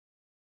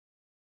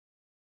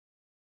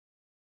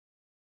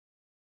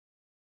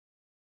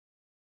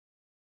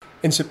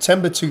In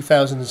September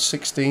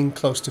 2016,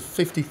 close to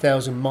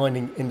 50,000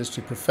 mining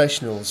industry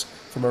professionals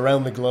from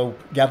around the globe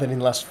gathered in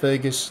Las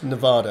Vegas,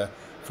 Nevada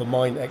for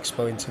Mine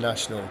Expo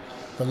International,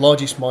 the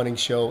largest mining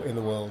show in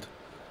the world.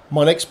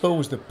 Mine Expo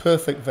was the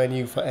perfect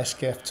venue for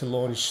SKF to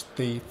launch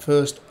the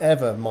first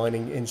ever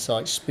Mining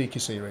Insights speaker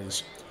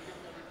series.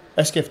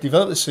 SKF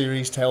developed the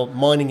series to help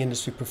mining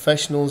industry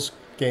professionals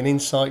gain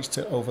insights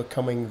to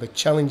overcoming the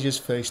challenges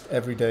faced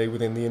every day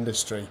within the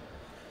industry.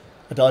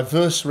 A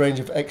diverse range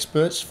of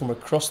experts from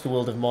across the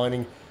world of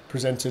mining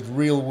presented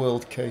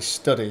real-world case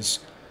studies,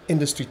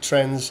 industry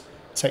trends,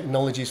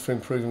 technologies for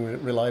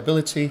improving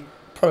reliability,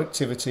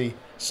 productivity,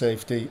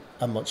 safety,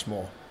 and much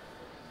more.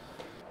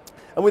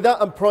 And with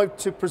that, I'm proud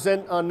to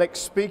present our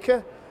next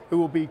speaker, who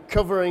will be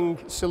covering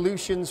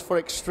solutions for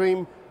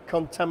extreme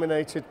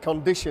contaminated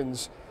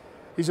conditions.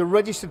 He's a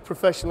registered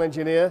professional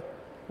engineer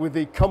with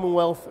the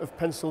Commonwealth of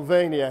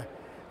Pennsylvania,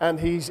 and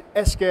he's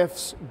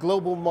SKF's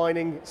Global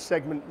Mining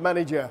Segment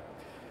Manager.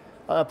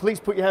 Please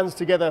put your hands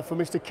together for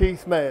Mr.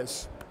 Keith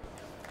Meyers.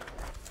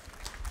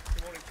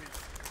 Good morning, Keith.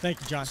 Thank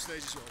you, John. The stage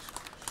is yours.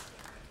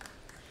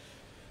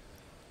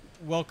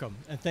 Welcome,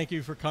 and thank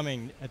you for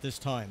coming at this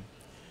time.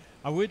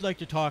 I would like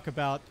to talk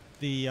about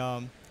the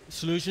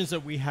solutions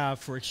that we have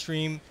for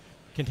extreme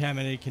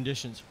contaminated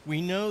conditions.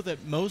 We know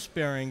that most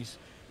bearings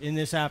in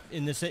this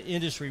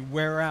industry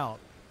wear out.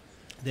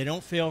 They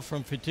don't fail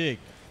from fatigue.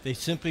 They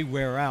simply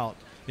wear out.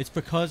 It's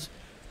because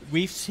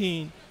we've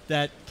seen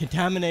that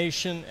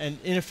contamination and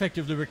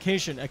ineffective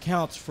lubrication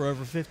accounts for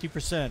over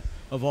 50%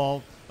 of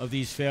all of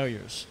these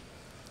failures.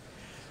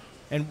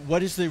 And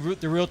what is the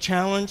real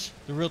challenge?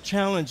 The real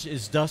challenge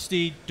is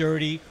dusty,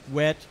 dirty,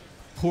 wet,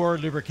 poor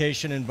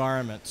lubrication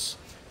environments.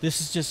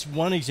 This is just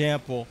one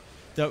example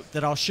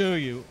that I'll show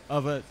you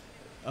of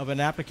an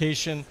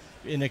application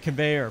in a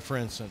conveyor, for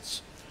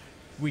instance.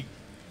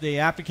 The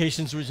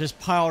applications were just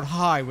piled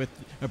high with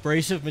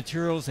abrasive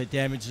materials that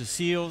damage the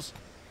seals,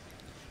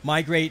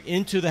 migrate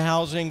into the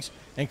housings,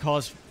 and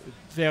cause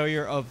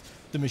failure of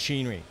the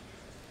machinery.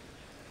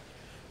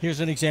 Here's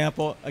an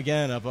example,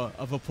 again, of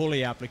a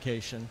pulley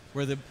application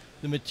where the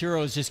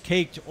material is just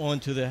caked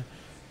onto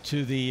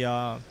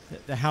the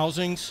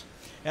housings.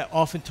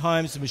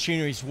 Oftentimes, the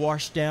machinery is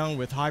washed down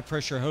with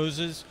high-pressure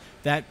hoses.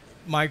 That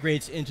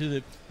migrates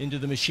into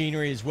the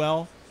machinery as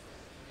well.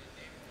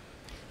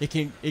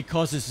 It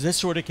causes this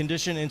sort of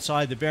condition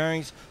inside the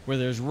bearings where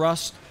there's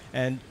rust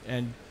and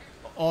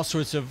all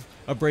sorts of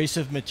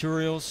abrasive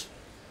materials.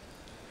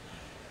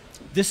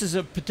 This is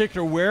a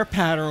particular wear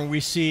pattern we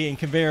see in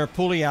conveyor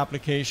pulley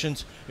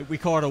applications. We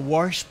call it a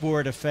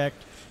washboard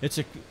effect. It's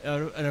an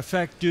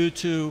effect due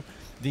to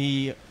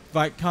the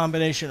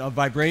combination of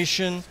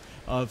vibration,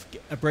 of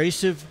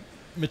abrasive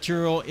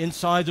material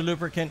inside the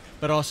lubricant,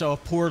 but also a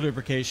poor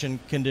lubrication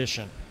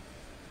condition.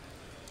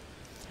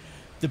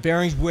 The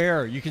bearings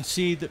wear. You can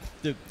see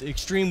the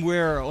extreme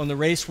wear on the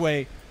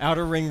raceway,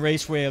 outer ring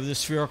raceway of the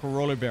spherical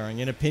roller bearing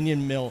in a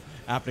pinion mill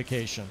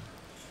application.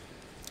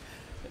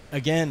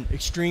 Again,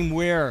 extreme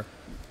wear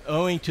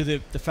owing to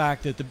the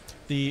fact that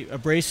the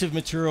abrasive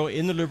material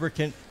in the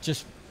lubricant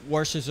just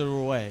washes it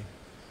away.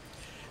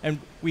 And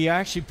we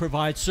actually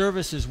provide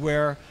services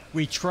where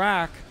we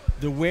track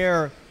the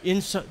wear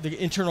inside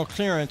the internal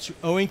clearance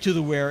owing to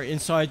the wear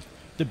inside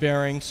the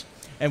bearings,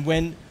 and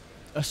when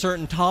a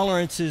certain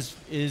tolerance is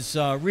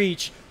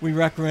reached, we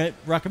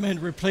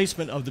recommend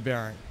replacement of the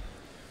bearing.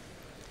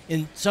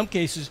 In some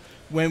cases,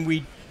 when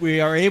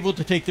we are able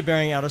to take the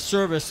bearing out of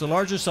service, the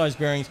larger size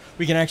bearings,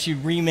 we can actually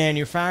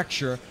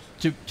remanufacture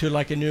to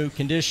like a new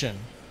condition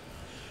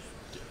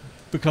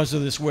because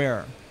of this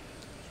wear.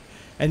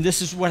 And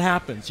this is what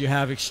happens. You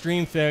have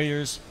extreme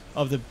failures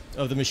of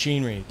the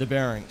machinery, the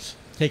bearings,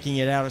 taking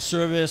it out of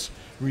service,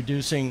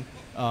 reducing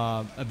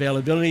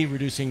availability,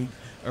 reducing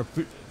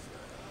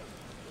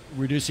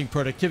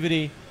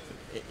productivity,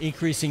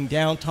 increasing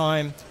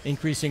downtime,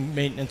 increasing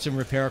maintenance and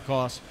repair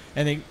costs,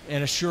 and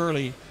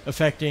assuredly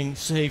affecting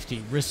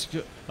safety, risk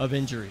of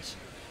injuries.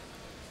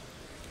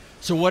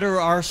 So what are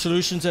our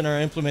solutions and our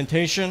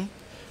implementation?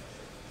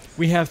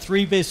 We have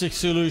three basic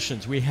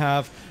solutions. We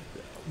have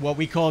what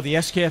we call the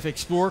SKF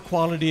Explore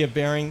quality of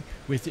bearing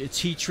with its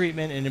heat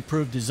treatment and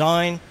improved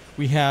design.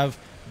 We have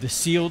the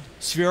sealed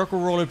spherical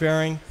roller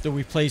bearing that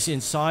we place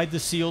inside the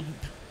sealed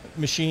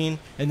machine,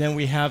 and then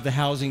we have the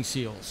housing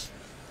seals.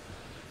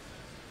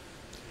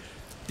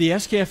 The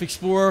SKF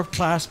Explorer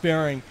class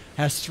bearing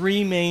has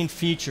three main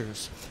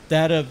features: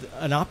 that of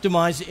an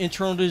optimized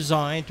internal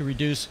design to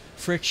reduce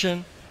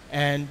friction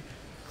and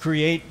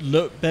create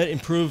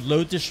improved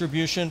load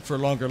distribution for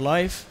longer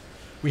life.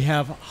 We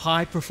have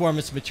high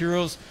performance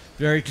materials,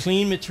 very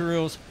clean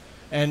materials,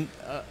 and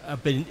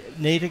a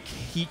native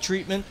heat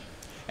treatment.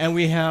 And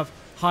we have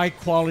high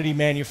quality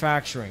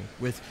manufacturing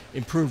with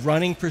improved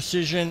running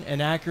precision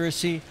and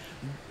accuracy,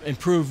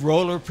 improved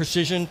roller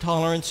precision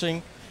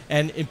tolerancing,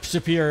 and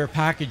superior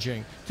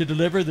packaging to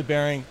deliver the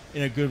bearing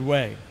in a good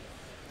way.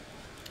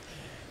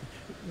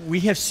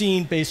 We have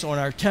seen, based on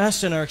our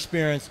tests and our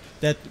experience,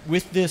 that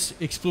with this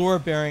Explorer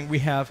bearing we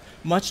have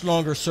much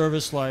longer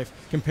service life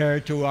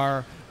compared to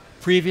our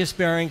previous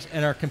bearings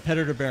and our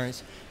competitor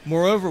bearings.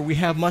 Moreover, we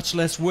have much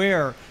less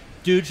wear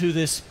due to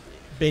this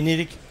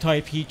magnetic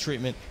type heat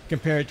treatment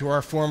compared to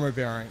our former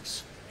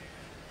bearings.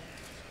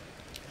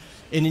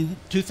 In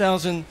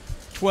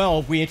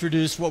 2012, we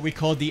introduced what we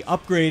called the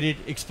upgraded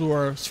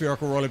Explorer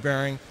spherical roller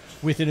bearing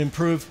with an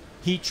improved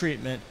heat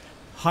treatment,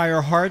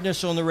 higher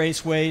hardness on the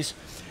raceways,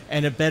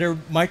 and a better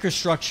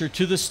microstructure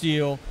to the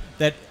steel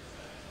that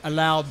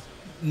allowed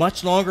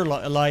much longer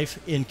life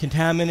in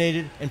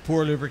contaminated and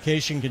poor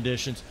lubrication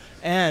conditions,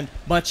 and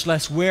much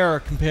less wear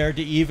compared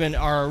to even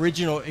our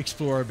original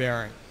Explorer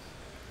bearing.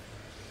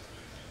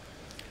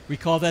 We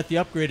call that the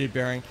upgraded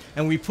bearing,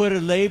 and we put a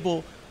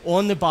label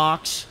on the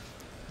box,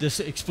 this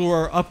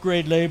Explorer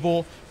upgrade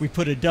label. We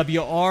put a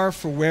WR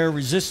for wear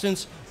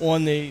resistance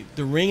on the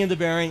ring of the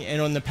bearing and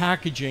on the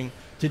packaging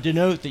to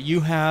denote that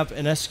you have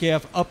an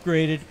SKF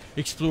upgraded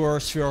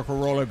Explorer spherical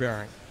roller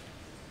bearing.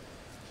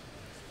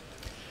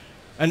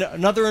 And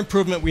another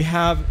improvement we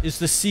have is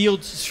the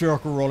sealed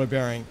spherical roller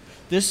bearing.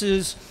 This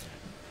is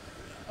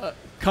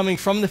coming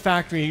from the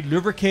factory,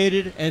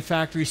 lubricated and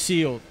factory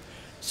sealed,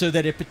 so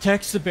that it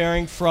protects the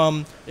bearing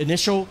from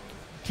initial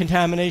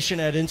contamination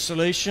at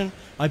installation.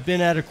 I've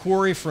been at a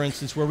quarry, for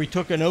instance, where we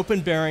took an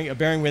open bearing, a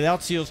bearing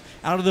without seals,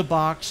 out of the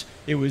box.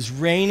 It was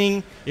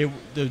raining,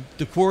 the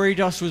quarry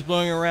dust was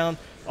blowing around.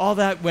 All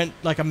that went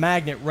like a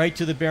magnet right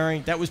to the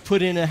bearing. That was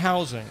put in a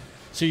housing.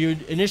 So you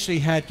initially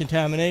had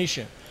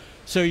contamination.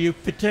 So you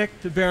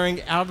protect the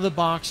bearing out of the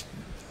box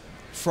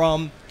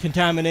from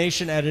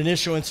contamination at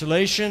initial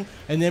installation,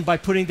 and then by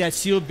putting that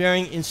sealed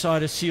bearing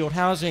inside a sealed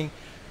housing,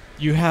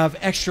 you have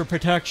extra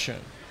protection.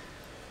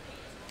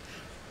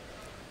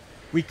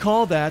 We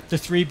call that the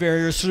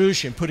three-barrier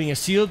solution, putting a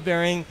sealed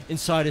bearing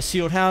inside a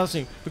sealed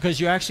housing, because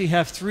you actually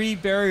have three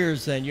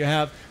barriers then. You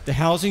have the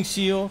housing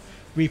seal.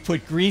 We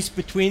put grease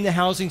between the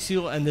housing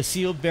seal and the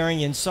sealed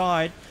bearing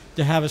inside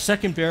to have a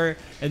second barrier,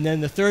 and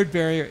then the third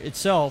barrier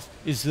itself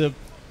is the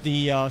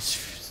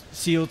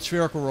sealed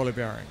spherical roller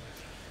bearing.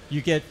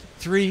 You get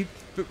three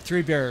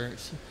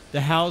barriers: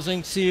 the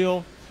housing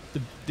seal,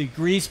 the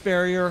grease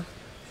barrier,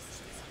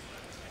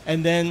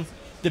 and then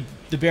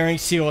the bearing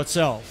seal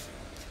itself.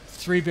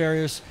 Three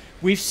barriers.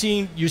 We've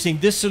seen, using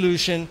this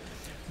solution,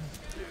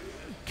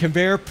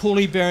 conveyor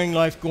pulley bearing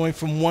life going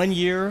from 1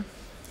 year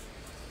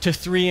to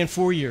 3 and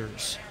 4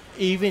 years,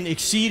 even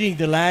exceeding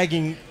the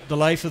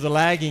life of the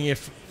lagging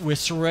if with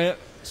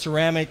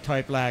ceramic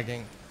type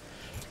lagging.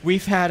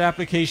 We've had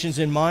applications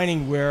in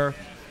mining where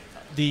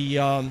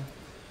the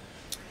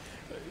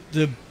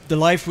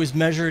life was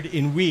measured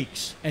in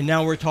weeks, and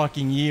now we're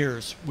talking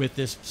years with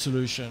this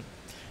solution.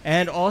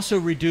 And also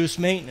reduce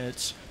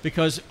maintenance,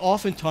 because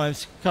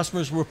oftentimes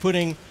customers were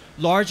putting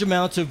large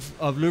amounts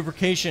of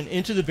lubrication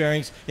into the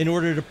bearings in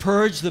order to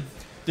purge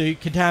the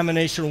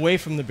contamination away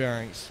from the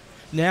bearings.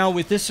 Now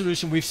with this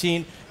solution, we've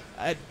seen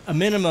at a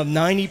minimum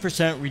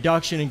 90%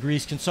 reduction in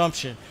grease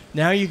consumption.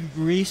 Now you can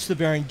grease the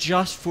bearing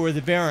just for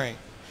the bearing,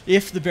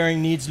 if the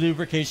bearing needs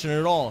lubrication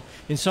at all.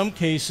 In some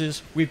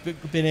cases, we've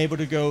been able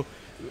to go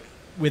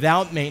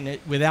without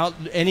maintenance, without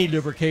any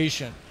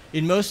lubrication.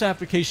 In most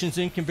applications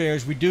in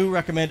conveyors, we do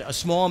recommend a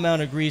small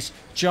amount of grease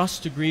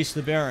just to grease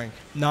the bearing,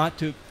 not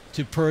to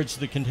purge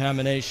the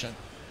contamination.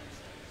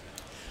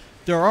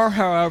 There are,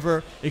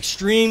 however,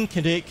 extreme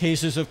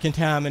cases of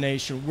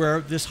contamination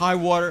where this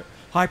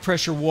high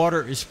pressure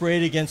water is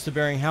sprayed against the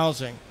bearing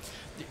housing.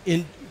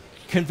 In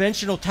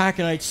conventional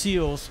taconite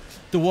seals,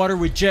 the water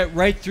would jet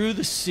right through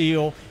the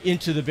seal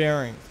into the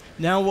bearing.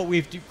 Now what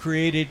we've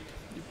created,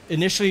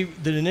 initially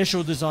the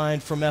initial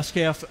design from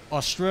SKF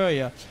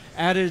Australia,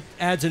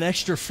 adds an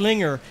extra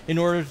flinger in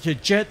order to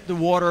jet the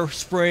water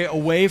spray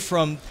away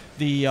from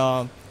the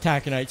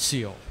taconite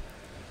seal.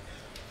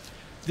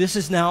 This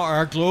is now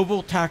our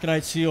global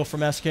taconite seal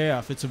from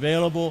SKF. It's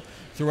available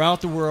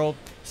throughout the world,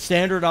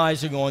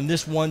 standardizing on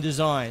this one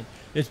design.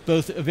 It's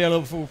both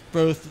available for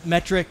both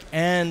metric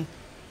and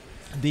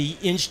the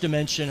inch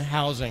dimension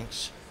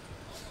housings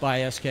by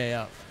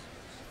SKF.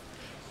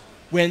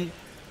 When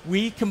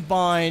we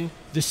combine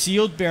the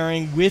sealed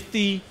bearing with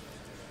the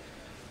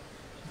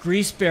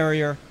grease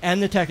barrier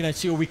and the taconite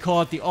seal, we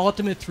call it the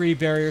ultimate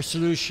three-barrier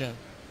solution.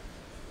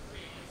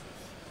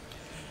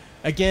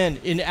 Again,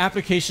 in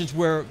applications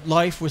where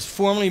life was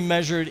formerly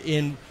measured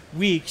in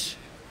weeks,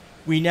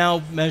 we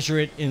now measure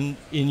it in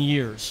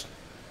years.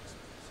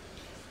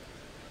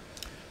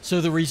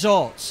 So the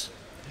results,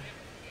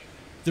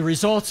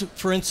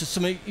 for instance,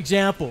 some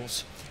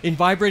examples. In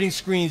vibrating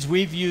screens,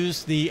 we've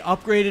used the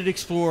upgraded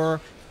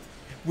Explorer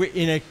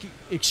in an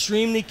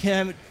extremely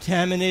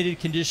contaminated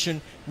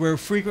condition where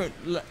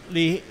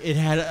frequently it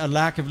had a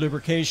lack of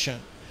lubrication.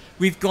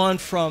 We've gone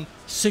from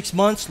 6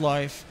 months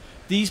life.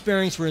 These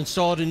bearings were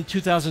installed in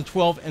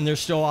 2012 and they're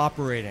still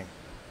operating.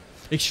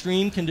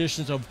 Extreme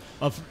conditions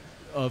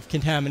of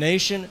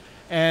contamination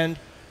and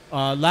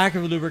lack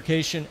of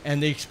lubrication,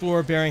 and the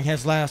Explorer bearing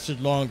has lasted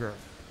longer.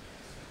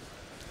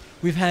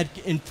 We've had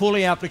in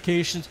pulley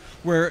applications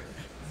where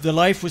the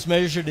life was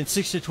measured in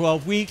 6 to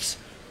 12 weeks.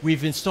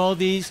 We've installed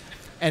these.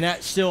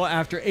 and still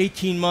after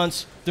 18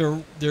 months,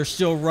 they're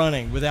still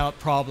running without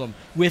problem,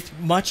 with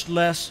much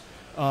less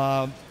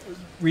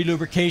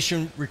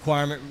relubrication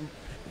requirement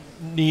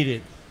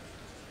needed.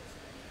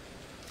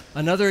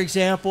 Another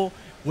example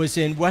was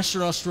in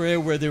Western Australia,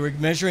 where they were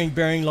measuring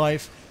bearing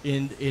life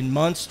in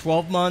months,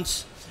 12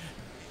 months,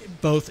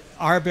 both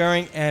our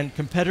bearing and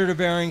competitor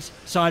bearings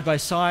side by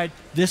side.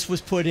 This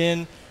was put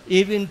in,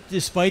 even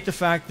despite the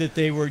fact that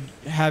they were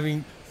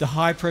having the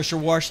high pressure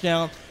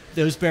washdown,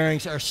 those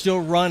bearings are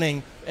still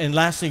running and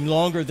lasting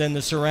longer than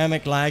the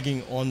ceramic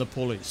lagging on the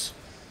pulleys.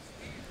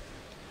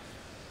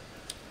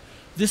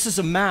 This is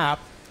a map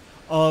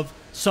of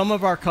some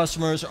of our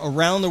customers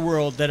around the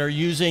world that are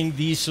using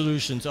these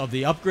solutions of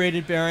the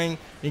upgraded bearing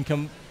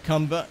in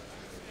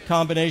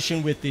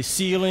combination with the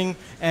sealing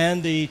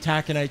and the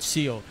taconite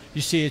seal.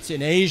 You see it's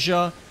in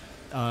Asia,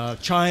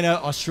 China,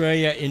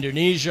 Australia,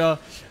 Indonesia,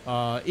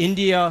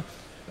 India,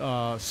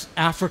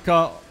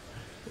 Africa,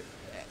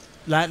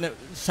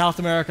 South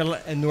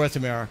America, and North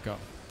America.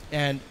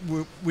 And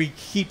we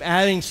keep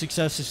adding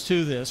successes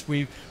to this.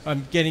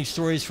 I'm getting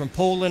stories from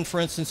Poland, for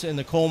instance, in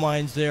the coal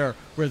mines there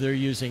where they're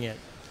using it.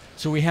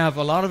 So we have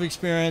a lot of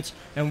experience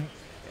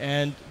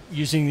and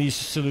using these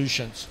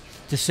solutions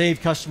to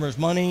save customers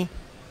money,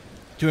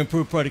 to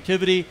improve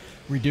productivity,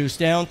 reduce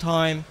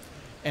downtime,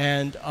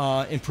 and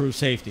improve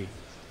safety.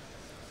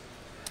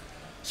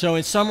 So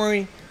in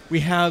summary,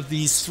 we have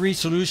these three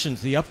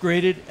solutions: the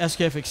upgraded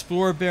SKF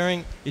Explorer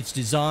bearing, its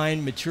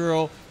design,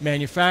 material,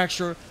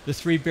 manufacture, the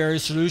three-barrier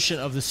solution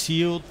of the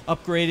sealed,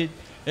 upgraded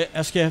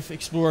SKF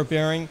Explorer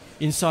bearing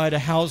inside a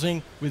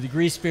housing with the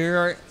grease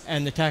barrier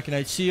and the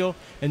taconite seal.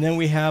 And then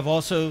we have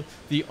also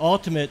the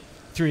ultimate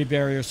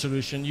three-barrier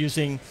solution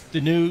using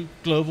the new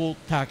global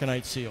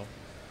taconite seal.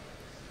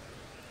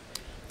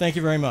 Thank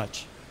you very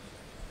much.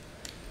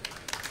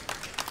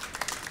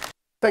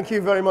 Thank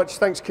you very much.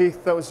 Thanks,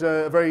 Keith. That was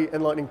a very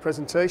enlightening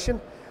presentation.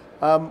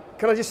 Can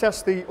I just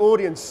ask the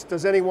audience,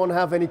 does anyone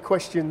have any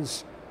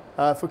questions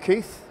for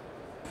Keith?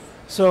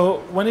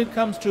 So when it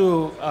comes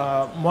to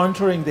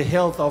monitoring the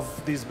health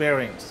of these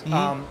bearings,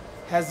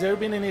 has there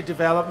been any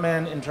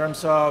development in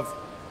terms of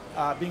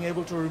being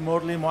able to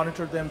remotely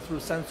monitor them through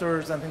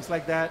sensors and things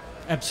like that?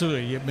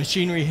 Absolutely.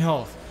 Machinery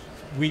health.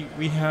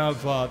 We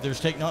have,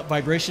 there's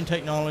vibration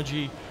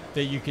technology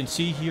that you can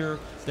see here,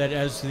 that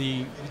as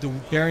the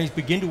bearings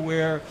begin to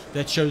wear,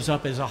 that shows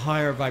up as a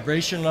higher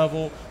vibration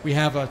level. We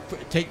have a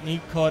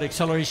technique called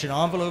acceleration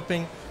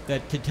enveloping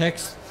that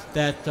detects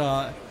that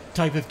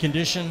type of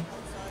condition,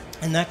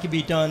 and that can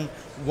be done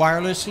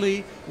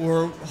wirelessly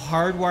or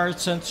hardwired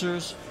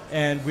sensors.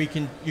 And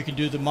you can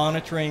do the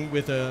monitoring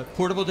with a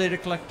portable data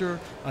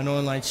collector, an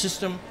online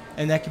system,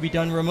 and that can be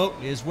done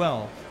remotely as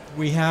well.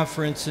 We have,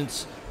 for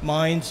instance,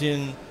 mines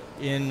in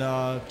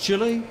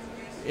Chile,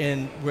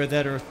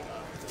 that are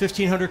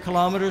 1,500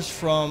 kilometers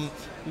from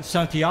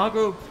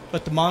Santiago,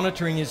 but the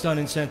monitoring is done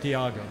in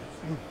Santiago.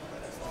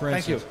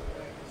 Thank you.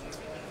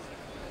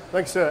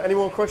 Thanks, sir. Any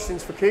more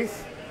questions for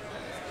Keith?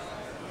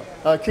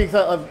 Keith,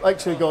 I've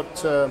actually got,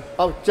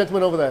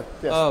 gentleman over there.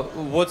 Yes.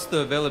 What's the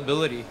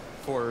availability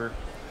for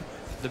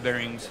the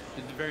bearings?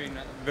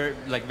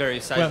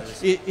 Various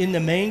sizes. Well, in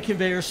the main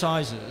conveyor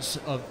sizes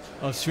of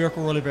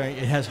spherical roller bearing,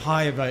 it has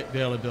high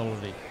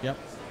availability. Yep.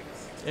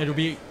 It'll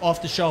be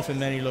off the shelf in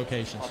many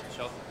locations. Off the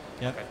shelf?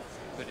 Yep. Okay.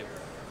 Good deal.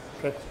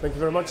 Okay, thank you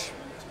very much.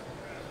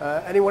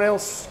 Anyone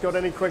else got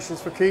any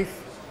questions for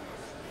Keith?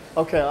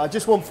 Okay,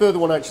 just one further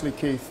one actually,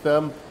 Keith.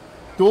 Do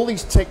all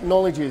these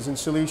technologies and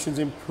solutions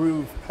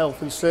improve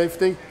health and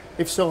safety?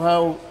 If so,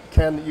 how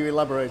can you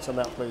elaborate on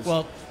that, please?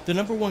 Well, the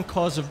number one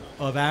cause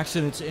of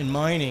accidents in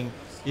mining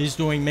is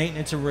doing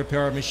maintenance and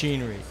repair of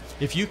machinery.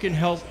 If you can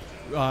help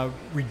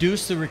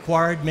reduce the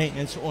required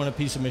maintenance on a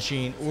piece of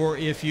machine, or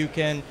if you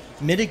can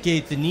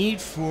mitigate the need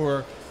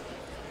for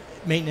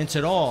maintenance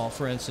at all,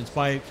 for instance,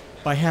 by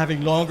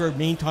having longer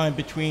mean time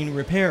between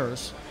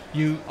repairs,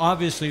 you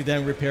obviously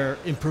then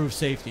improve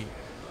safety.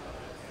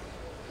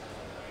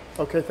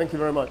 Okay, thank you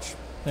very much.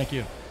 Thank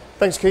you.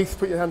 Thanks, Keith.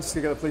 Put your hands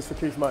together, please, for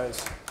Keith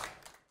Meyers.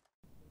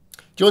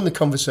 Join the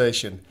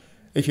conversation.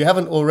 If you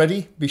haven't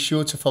already, be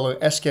sure to follow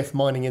SKF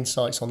Mining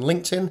Insights on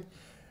LinkedIn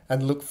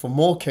and look for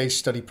more case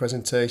study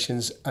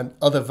presentations and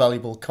other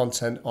valuable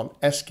content on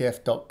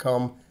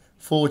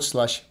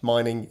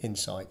skf.com/mining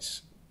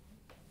insights.